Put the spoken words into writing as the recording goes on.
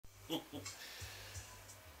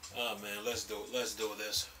Oh man, let's do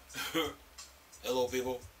this. Hello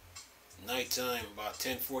people. Nighttime, about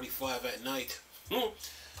 10:45 at night.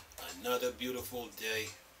 Another beautiful day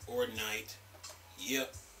or night.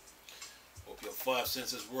 Yep. Hope your five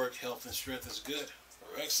senses work. Health and strength is good.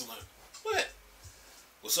 Excellent. What?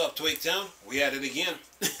 What's up, Twig Town? We at it again.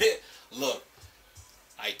 Look,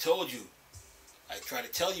 I told you. I tried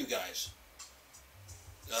to tell you guys.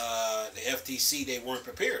 The FTC, they weren't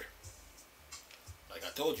prepared. Like I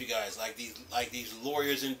told you guys, like these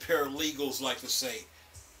lawyers and paralegals like to say,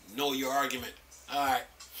 know your argument. All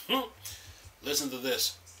right. Listen to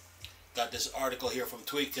this. Got this article here from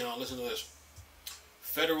Tweaktown. Listen to this.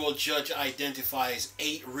 Federal judge identifies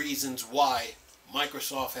 8 reasons why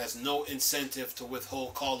Microsoft has no incentive to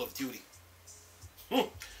withhold Call of Duty.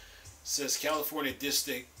 Says California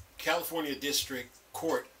District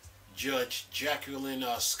Court Judge Jacqueline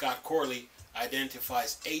Scott Corley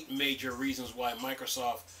identifies 8 major reasons why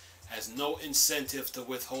Microsoft has no incentive to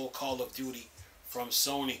withhold Call of Duty from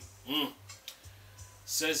Sony.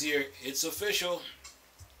 Says here, it's official.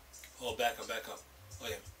 Oh, back up. Oh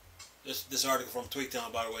yeah. This article from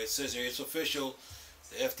Tweaktown, by the way, it says here, it's official.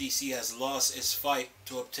 The FTC has lost its fight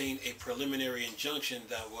to obtain a preliminary injunction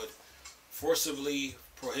that would forcibly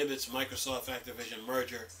prohibit Microsoft Activision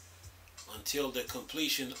merger until the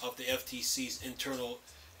completion of the FTC's internal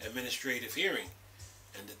administrative hearing,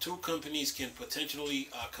 and the two companies can potentially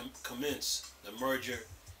commence the merger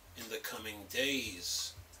in the coming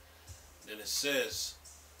days. Then it says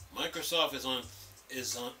Microsoft is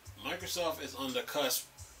on the cusp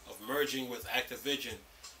of merging with Activision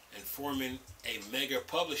and forming a mega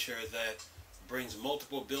publisher that brings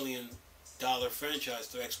multiple billion-dollar franchise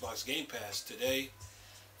to Xbox Game Pass. Today,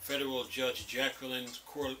 federal judge Jacqueline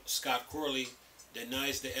Scott Corley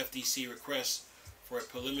denies the FTC request for a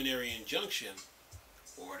preliminary injunction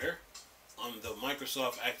order on the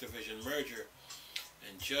Microsoft Activision merger,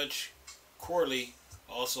 and Judge Corley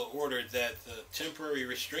also ordered that the temporary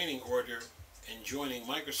restraining order enjoining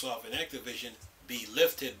Microsoft and Activision be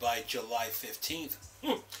lifted by July 15th.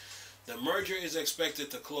 The merger is expected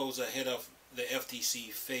to close ahead of the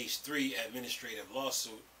FTC Phase 3 administrative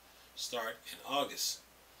lawsuit start in August.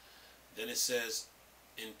 Then it says,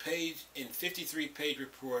 in 53-page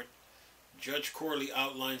report, Judge Corley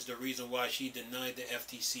outlines the reason why she denied the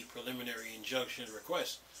FTC preliminary injunction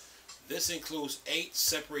request. This includes 8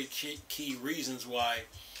 separate key reasons why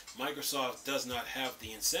Microsoft does not have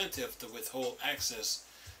the incentive to withhold access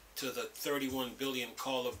to the $31 billion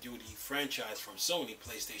Call of Duty franchise from Sony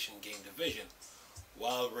PlayStation Game Division.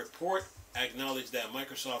 While report acknowledged that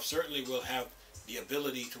Microsoft certainly will have the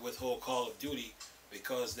ability to withhold Call of Duty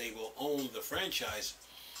because they will own the franchise,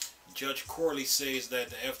 Judge Corley says that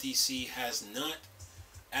the FTC has not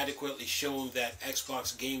adequately shown that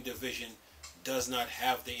Xbox Game Division does not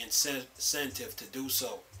have the incentive to do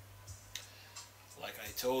so. Like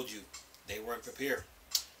I told you, they weren't prepared.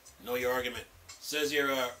 Know your argument. Says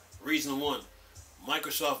here, reason 1,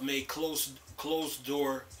 Microsoft made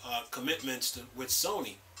closed-door commitments with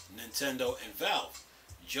Sony, Nintendo, and Valve.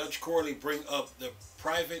 Judge Corley bring up the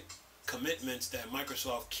private commitments that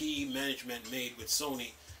Microsoft key management made with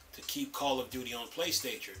Sony to keep Call of Duty on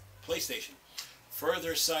PlayStation,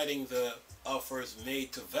 further citing the offers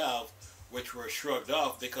made to Valve, which were shrugged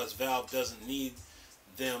off because Valve doesn't need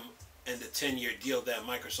them and the 10-year deal that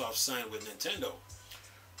Microsoft signed with Nintendo.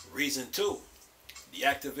 Reason 2, the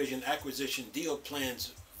Activision acquisition deal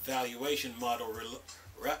plan's valuation model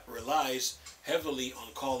relies heavily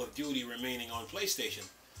on Call of Duty remaining on PlayStation.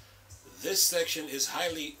 This section is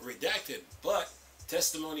highly redacted, but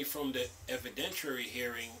testimony from the evidentiary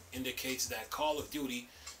hearing indicates that Call of Duty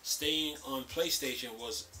staying on PlayStation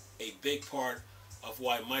was a big part of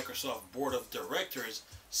why Microsoft Board of Directors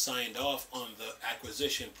signed off on the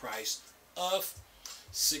acquisition price of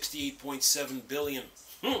 $68.7 billion.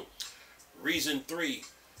 Reason 3,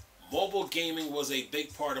 mobile gaming was a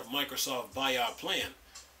big part of Microsoft buyout plan.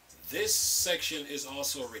 This section is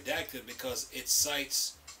also redacted because it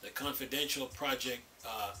cites the confidential project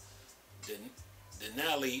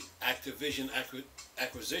Denali Activision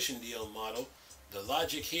acquisition deal model. The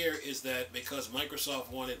logic here is that because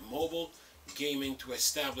Microsoft wanted mobile gaming to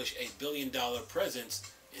establish a billion-dollar presence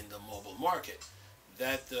in the mobile market,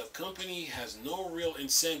 that the company has no real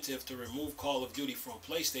incentive to remove Call of Duty from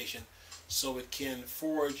PlayStation so it can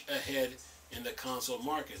forge ahead in the console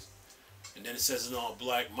market. And then it says in all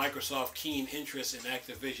black, Microsoft's keen interest in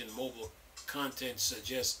Activision mobile content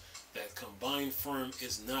suggests that combined firm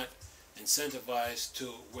is not incentivized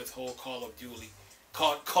to withhold Call of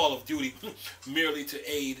Duty merely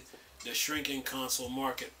to aid the shrinking console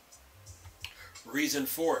market. Reason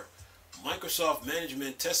 4, Microsoft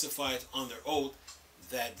management testified under oath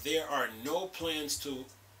that there are no plans to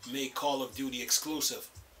make Call of Duty exclusive.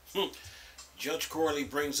 Judge Corley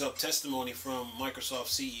brings up testimony from Microsoft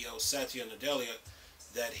CEO Satya Nadella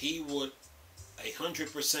that he would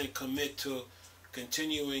 100% commit to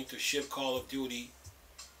continuing to ship Call of Duty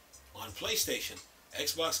on PlayStation.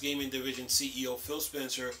 Xbox Gaming Division CEO Phil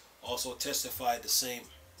Spencer also testified the same.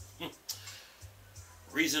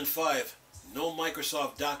 Reason 5. No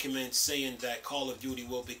Microsoft document saying that Call of Duty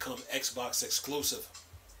will become Xbox exclusive.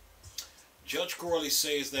 Judge Corley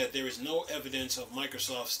says that there is no evidence of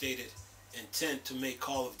Microsoft's stated intent to make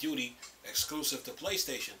Call of Duty exclusive to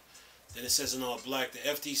PlayStation. Then it says in all black, the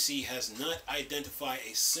FTC has not identified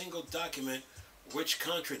a single document which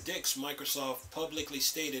contradicts Microsoft's publicly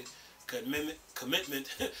stated commitment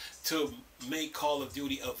to make Call of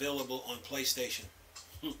Duty available on PlayStation.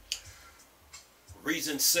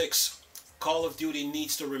 Reason 6. Call of Duty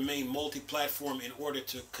needs to remain multi-platform in order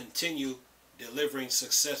to continue delivering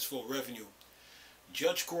successful revenue.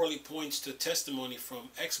 Judge Corley points to testimony from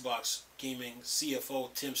Xbox Gaming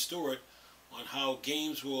CFO Tim Stewart on how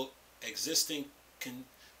games will existing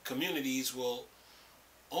communities will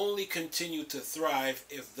only continue to thrive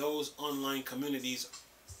if those online communities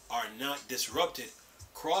are not disrupted.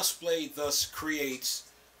 Crossplay thus creates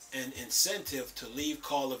an incentive to leave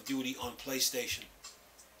Call of Duty on PlayStation.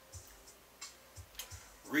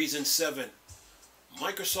 Reason 7.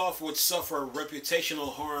 Microsoft would suffer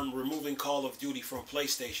reputational harm removing Call of Duty from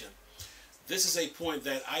PlayStation. This is a point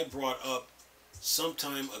that I brought up some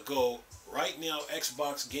time ago. Right now,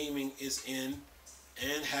 Xbox Gaming is in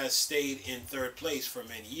and has stayed in third place for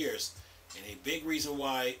many years. And a big reason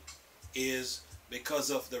why is because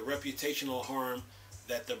of the reputational harm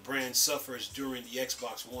that the brand suffers during the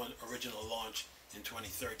Xbox One original launch in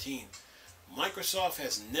 2013. Microsoft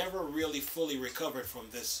has never really fully recovered from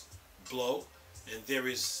this blow, and there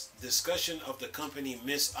is discussion of the company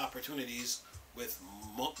missed opportunities with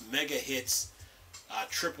mega hits,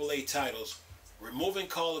 AAA titles. Removing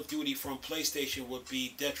Call of Duty from PlayStation would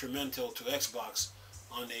be detrimental to Xbox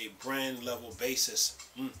on a brand level basis.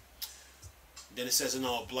 Then it says in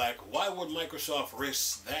all black, why would Microsoft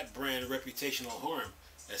risk that brand reputational harm,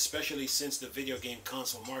 especially since the video game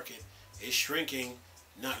console market is shrinking,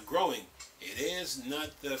 not growing? It is not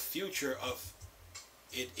the future of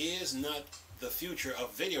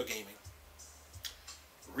video gaming.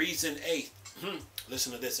 Reason 8.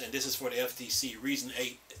 Listen to this, and this is for the FTC. Reason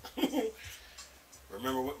 8.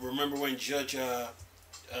 Remember when Judge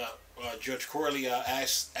Corley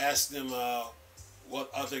asked them what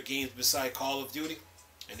other games beside Call of Duty,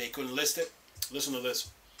 and they couldn't list it? Listen to this.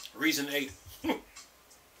 Reason 8.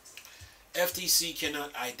 FTC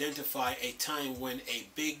cannot identify a time when a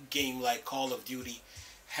big game like Call of Duty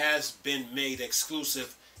has been made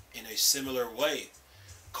exclusive in a similar way.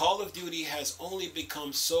 Call of Duty has only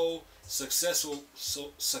become so successful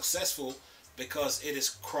because it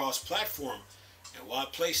is cross-platform. And while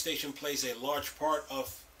PlayStation plays a large part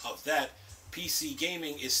of that, PC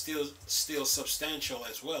gaming is still substantial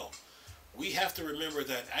as well. We have to remember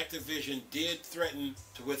that Activision did threaten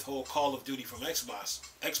to withhold Call of Duty from Xbox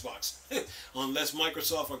unless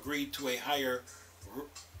Microsoft agreed to a higher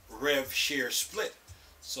rev share split.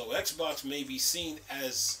 So Xbox may be seen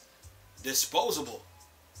as disposable.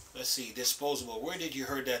 Let's see, disposable. Where did you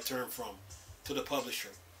heard that term from? To the publisher.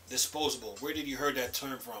 Disposable. Where did you heard that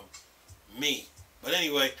term from? Me. But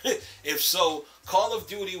anyway, if so, Call of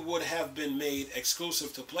Duty would have been made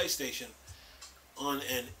exclusive to PlayStation on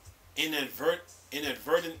an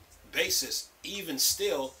inadvertent basis. Even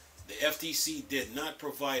still, the FTC did not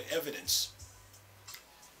provide evidence.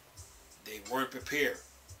 They weren't prepared.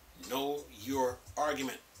 Know your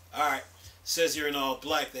argument. Alright, says here in all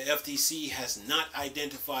black, the FTC has not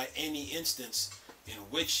identified any instance in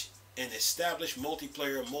which an established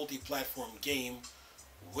multiplayer, multi-platform game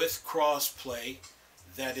with cross-play,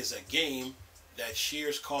 that is a game that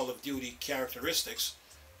shares Call of Duty characteristics,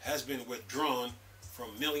 has been withdrawn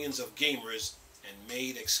from millions of gamers and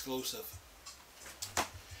made exclusive.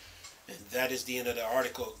 And that is the end of the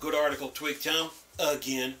article. Good article, Twig Town.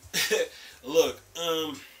 Again. Look,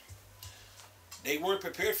 they weren't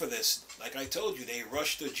prepared for this. Like I told you, they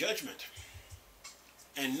rushed to judgment.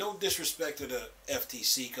 And no disrespect to the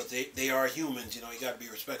FTC, because they are humans, you know, you got to be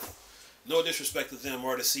respectful. No disrespect to them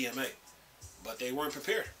or the CMA. But they weren't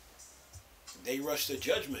prepared. They rushed to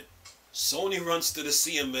judgment. Sony runs to the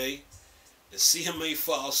CMA. The CMA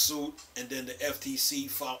files suit, and then the FTC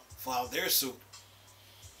filed their suit.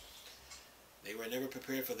 They were never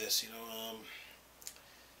prepared for this, you know.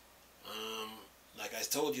 like I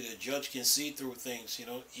told you, the judge can see through things. You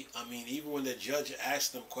know, I mean, even when the judge asks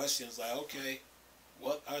them questions like, okay,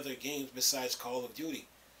 what other games besides Call of Duty?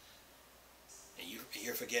 And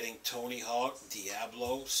you're forgetting Tony Hawk,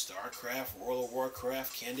 Diablo, StarCraft, World of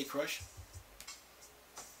Warcraft, Candy Crush.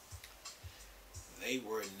 They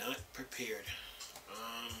were not prepared.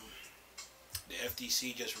 The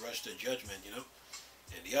FTC just rushed to judgment, you know.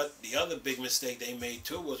 And the other big mistake they made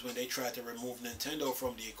too was when they tried to remove Nintendo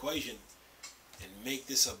from the equation and make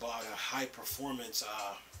this about a high performance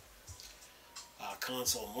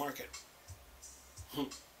console market. You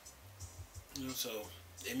know, so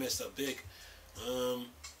they messed up big.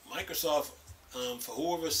 Microsoft, for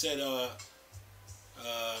whoever said,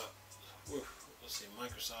 let's see,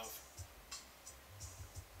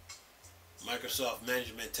 Microsoft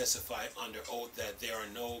management testified under oath that there are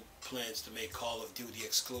no plans to make Call of Duty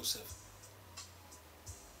exclusive.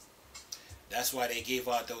 That's why they gave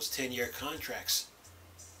out those 10-year contracts,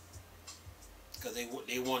 because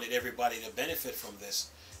they wanted everybody to benefit from this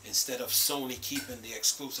instead of Sony keeping the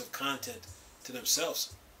exclusive content to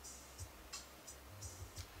themselves.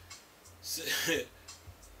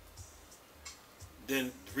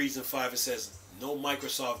 Then reason 5, it says no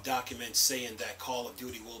Microsoft document saying that Call of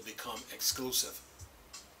Duty will become exclusive.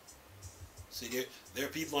 See, there are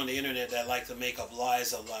people on the internet that like to make up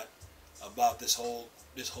lies a lot about this whole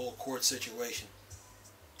court situation.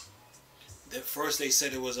 At first they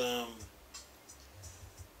said it was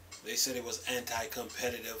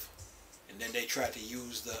anti-competitive, and then they tried to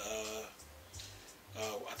use the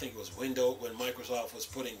I think it was Windows, when Microsoft was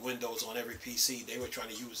putting Windows on every PC, they were trying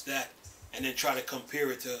to use that and then try to compare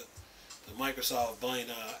it to Microsoft buying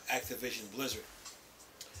Activision Blizzard.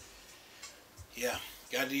 Yeah,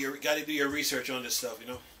 got to do your research on this stuff, you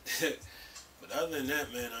know. But other than that,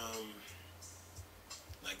 man,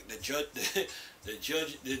 like the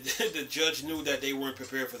judge knew that they weren't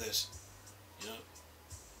prepared for this, you know,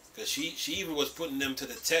 because she even was putting them to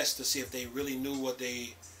the test to see if they really knew what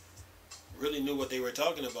they were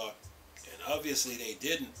talking about, and obviously they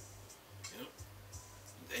didn't. You know.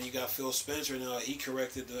 Then you got Phil Spencer. Now he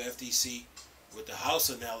corrected the FTC with the house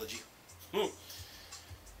analogy. And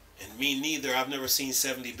me neither. I've never seen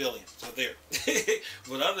 70 billion. So there.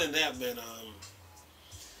 But other than that, man,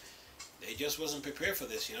 they just wasn't prepared for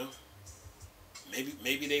this. You know.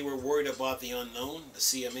 Maybe they were worried about the unknown, the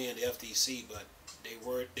CMA and the FTC, but they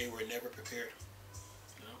were never prepared.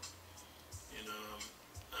 You know. And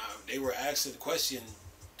they were asked the question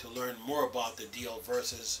to learn more about the deal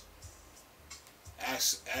versus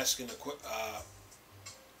asking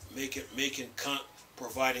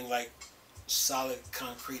providing like solid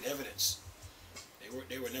concrete evidence.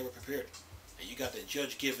 They were never prepared. And you got the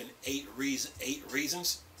judge giving 8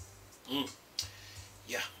 reasons.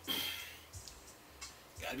 Yeah.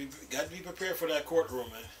 Got to be prepared for that courtroom,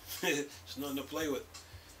 man. It's nothing to play with.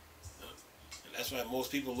 And that's why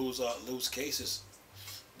most people lose cases.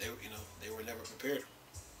 They were never prepared.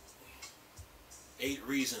 8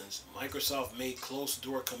 reasons. Microsoft made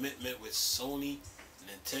closed-door commitment with Sony,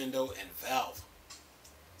 Nintendo, and Valve.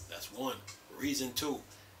 That's 1. Reason 2.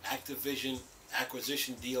 Activision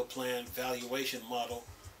acquisition deal plan valuation model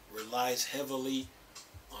relies heavily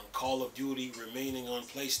on Call of Duty remaining on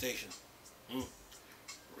PlayStation.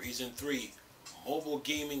 Reason 3. Mobile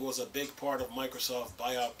gaming was a big part of Microsoft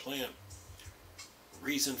buyout plan.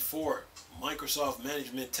 Reason 4. Microsoft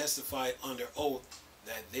management testified under oath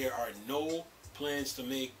that there are no plans to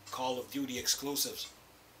make Call of Duty exclusives.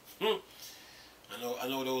 I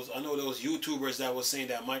know those YouTubers that was saying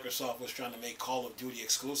that Microsoft was trying to make Call of Duty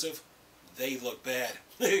exclusive. They look bad.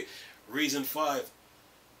 Reason 5.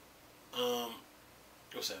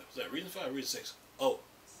 What's that? Was that reason 5 or reason 6? Oh.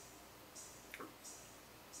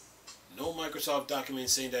 No Microsoft document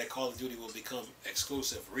saying that Call of Duty will become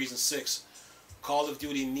exclusive. Reason 6. Call of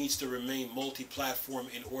Duty needs to remain multi-platform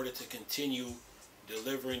in order to continue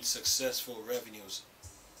delivering successful revenues.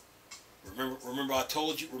 Remember I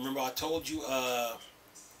told you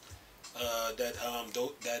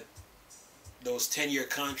that those 10-year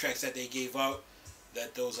contracts that they gave out,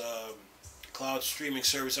 that those cloud streaming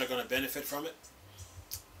services are going to benefit from it.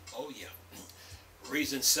 Oh yeah.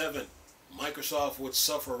 Reason 7. Microsoft would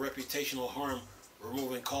suffer reputational harm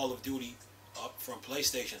removing Call of Duty from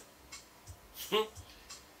PlayStation. And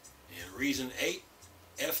reason 8,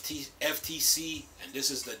 FTC, and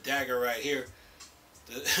this is the dagger right here.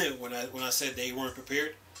 When I said they weren't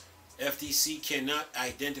prepared, FTC cannot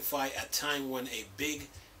identify a time when a big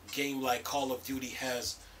game like Call of Duty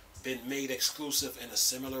has been made exclusive in a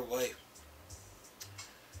similar way.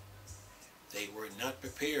 They were not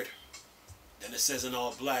prepared. Then it says in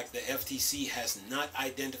all black, the FTC has not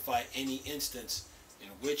identified any instance in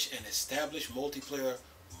which an established multiplayer,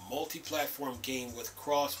 multi-platform game with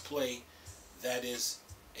cross-play, that is,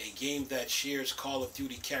 a game that shares Call of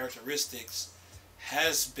Duty characteristics,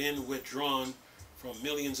 has been withdrawn from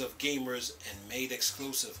millions of gamers and made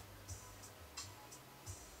exclusive.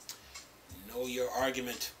 Know your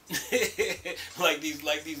argument. like these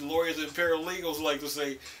lawyers and paralegals like to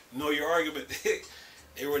say, know your argument.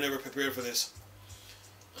 They were never prepared for this.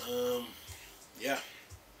 Yeah.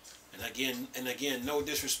 And again, no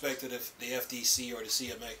disrespect to the FTC or the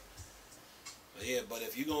CMA. But yeah, but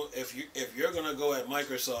if you're gonna go at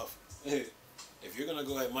Microsoft, if you're gonna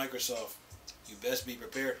go at Microsoft, you best be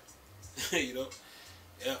prepared. You know,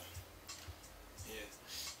 yeah.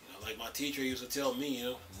 Like my teacher used to tell me,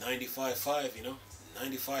 95-5,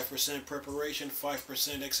 95% preparation,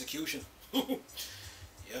 5% execution.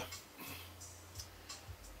 Yeah.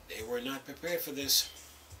 They were not prepared for this.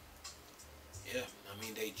 Yeah, I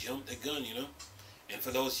mean, they jumped the gun, And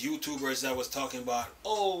for those YouTubers that was talking about,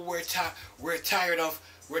 oh, we're tired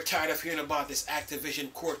of hearing about this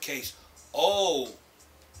Activision court case. Oh,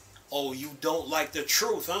 you don't like the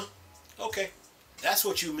truth, huh? Okay, that's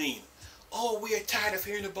what you mean. Oh, we are tired of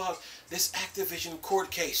hearing about this Activision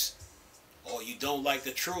court case. Oh, you don't like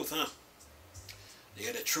the truth, huh?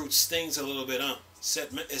 Yeah, the truth stings a little bit, huh?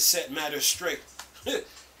 It set matters straight.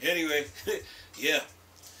 Anyway, yeah.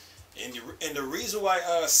 And the reason why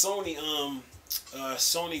Sony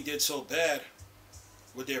did so bad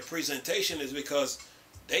with their presentation is because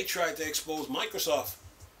they tried to expose Microsoft,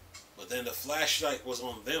 but then the flashlight was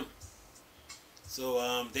on them.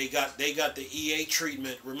 So they got the EA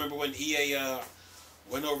treatment. Remember when EA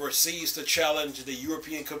went overseas to challenge the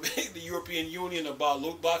European Union about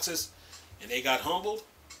loot boxes, and they got humbled?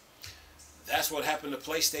 That's what happened to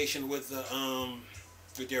PlayStation with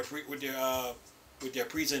their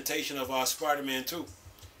presentation of Spider-Man 2.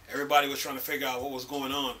 Everybody was trying to figure out what was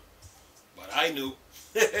going on, but I knew.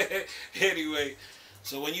 Anyway,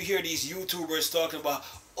 so when you hear these YouTubers talking about,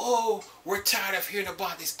 oh, we're tired of hearing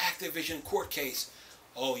about this Activision court case.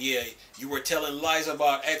 Oh yeah, you were telling lies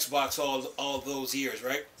about Xbox all those years,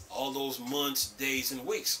 right? All those months, days, and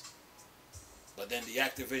weeks. But then the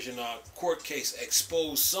Activision court case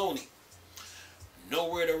exposed Sony.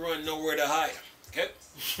 Nowhere to run, nowhere to hide. Okay?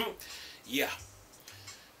 Yeah.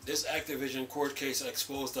 This Activision court case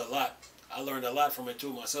exposed a lot. I learned a lot from it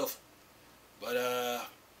too myself. But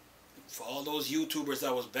for all those YouTubers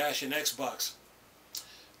that was bashing Xbox,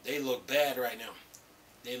 they look bad right now.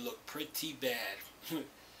 They look pretty bad.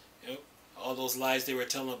 Yep. All those lies they were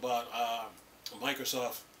telling about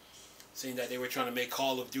Microsoft, saying that they were trying to make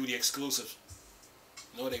Call of Duty exclusive.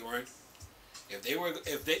 No, they weren't.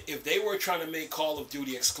 If they were trying to make Call of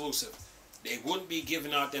Duty exclusive, they wouldn't be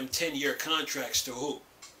giving out them 10-year contracts to who?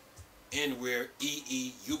 Nware,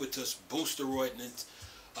 EE, Ubisoft, Boosteroid,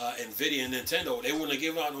 Nvidia, and Nintendo. They wouldn't have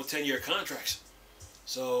given out no 10-year contracts.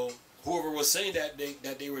 So whoever was saying that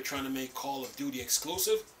they were trying to make Call of Duty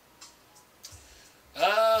exclusive,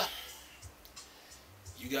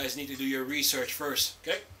 you guys need to do your research first,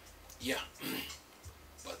 okay? Yeah.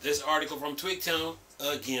 But this article from Twigtown,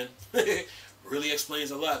 again, really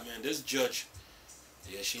explains a lot, man. This judge,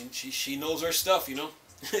 yeah, she knows her stuff,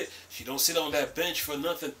 She don't sit on that bench for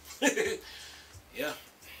nothing. Yeah.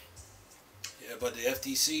 Yeah, but the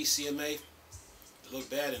FTC, CMA, they look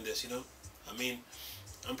bad in this, I mean,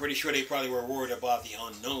 I'm pretty sure they probably were worried about the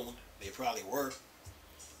unknown. They probably were.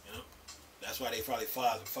 That's why they probably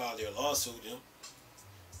filed their lawsuit,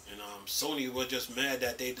 And Sony was just mad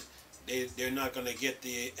that they're not going to get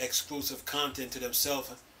the exclusive content to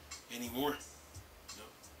themselves anymore.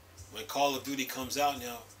 When Call of Duty comes out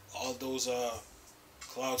now, all those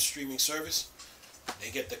cloud streaming service, they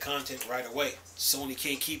get the content right away. Sony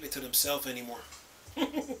can't keep it to themselves anymore.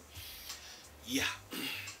 Yeah.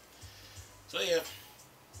 So yeah,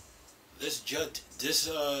 this judge,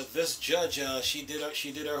 she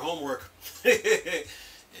did her homework.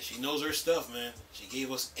 And she knows her stuff, man. She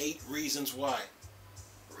gave us 8 reasons why.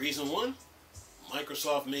 Reason 1,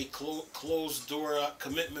 Microsoft made closed door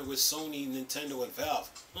commitment with Sony, Nintendo, and Valve.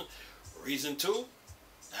 Reason 2,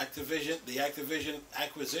 the Activision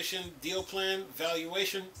acquisition deal plan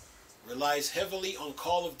valuation relies heavily on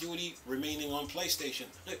Call of Duty remaining on PlayStation.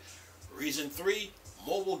 Reason 3,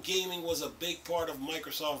 mobile gaming was a big part of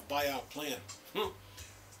Microsoft buyout plan.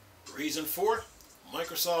 Reason 4,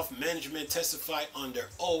 Microsoft management testified under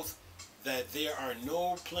oath that there are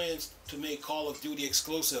no plans to make Call of Duty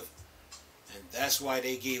exclusive, and that's why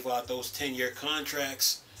they gave out those 10-year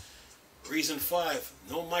contracts. Reason 5,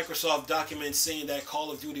 no Microsoft documents saying that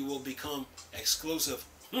Call of Duty will become exclusive.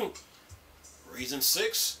 Reason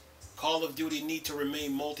 6, Call of Duty need to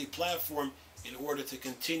remain multi-platform in order to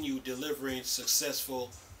continue delivering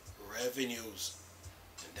successful revenues.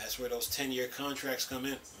 And that's where those 10-year contracts come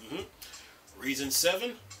in. Reason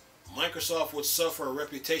 7, Microsoft would suffer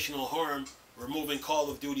reputational harm removing Call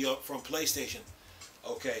of Duty from PlayStation.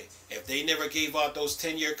 Okay, if they never gave out those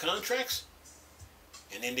 10-year contracts,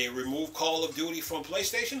 and then they remove Call of Duty from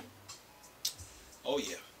PlayStation, oh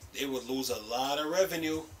yeah, they would lose a lot of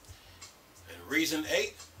revenue. And reason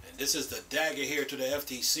 8, and this is the dagger here to the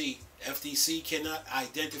FTC, FTC cannot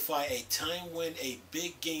identify a time when a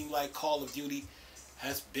big game like Call of Duty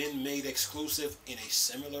has been made exclusive in a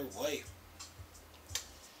similar way.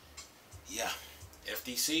 Yeah,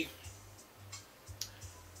 FTC.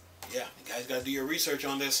 Yeah, you guys got to do your research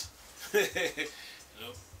on this. You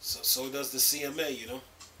know, so does the CMA. You know.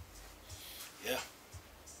 Yeah,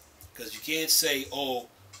 because you can't say, oh,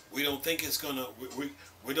 we don't think it's gonna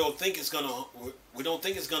we don't think it's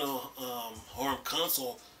gonna harm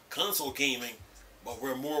console gaming, but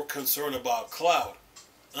we're more concerned about cloud.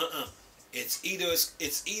 It's either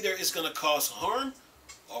it's gonna cause harm,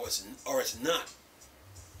 or it's not.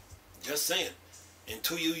 Just saying. And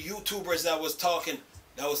to you YouTubers that was talking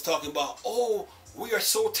about, oh, we are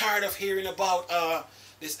so tired of hearing about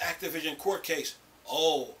this Activision court case.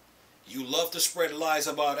 Oh, you love to spread lies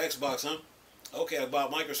about Xbox, huh? Okay,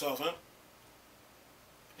 about Microsoft, huh?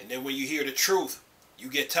 And then when you hear the truth, you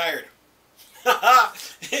get tired.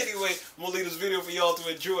 Anyway, I'm going to leave this video for y'all to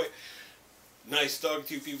enjoy. Nice talking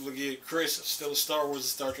to you people again. Chris, still a Star Wars and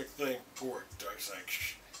Star Trek thing. Poor Dark Side.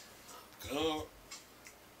 Go.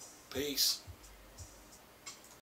 Peace.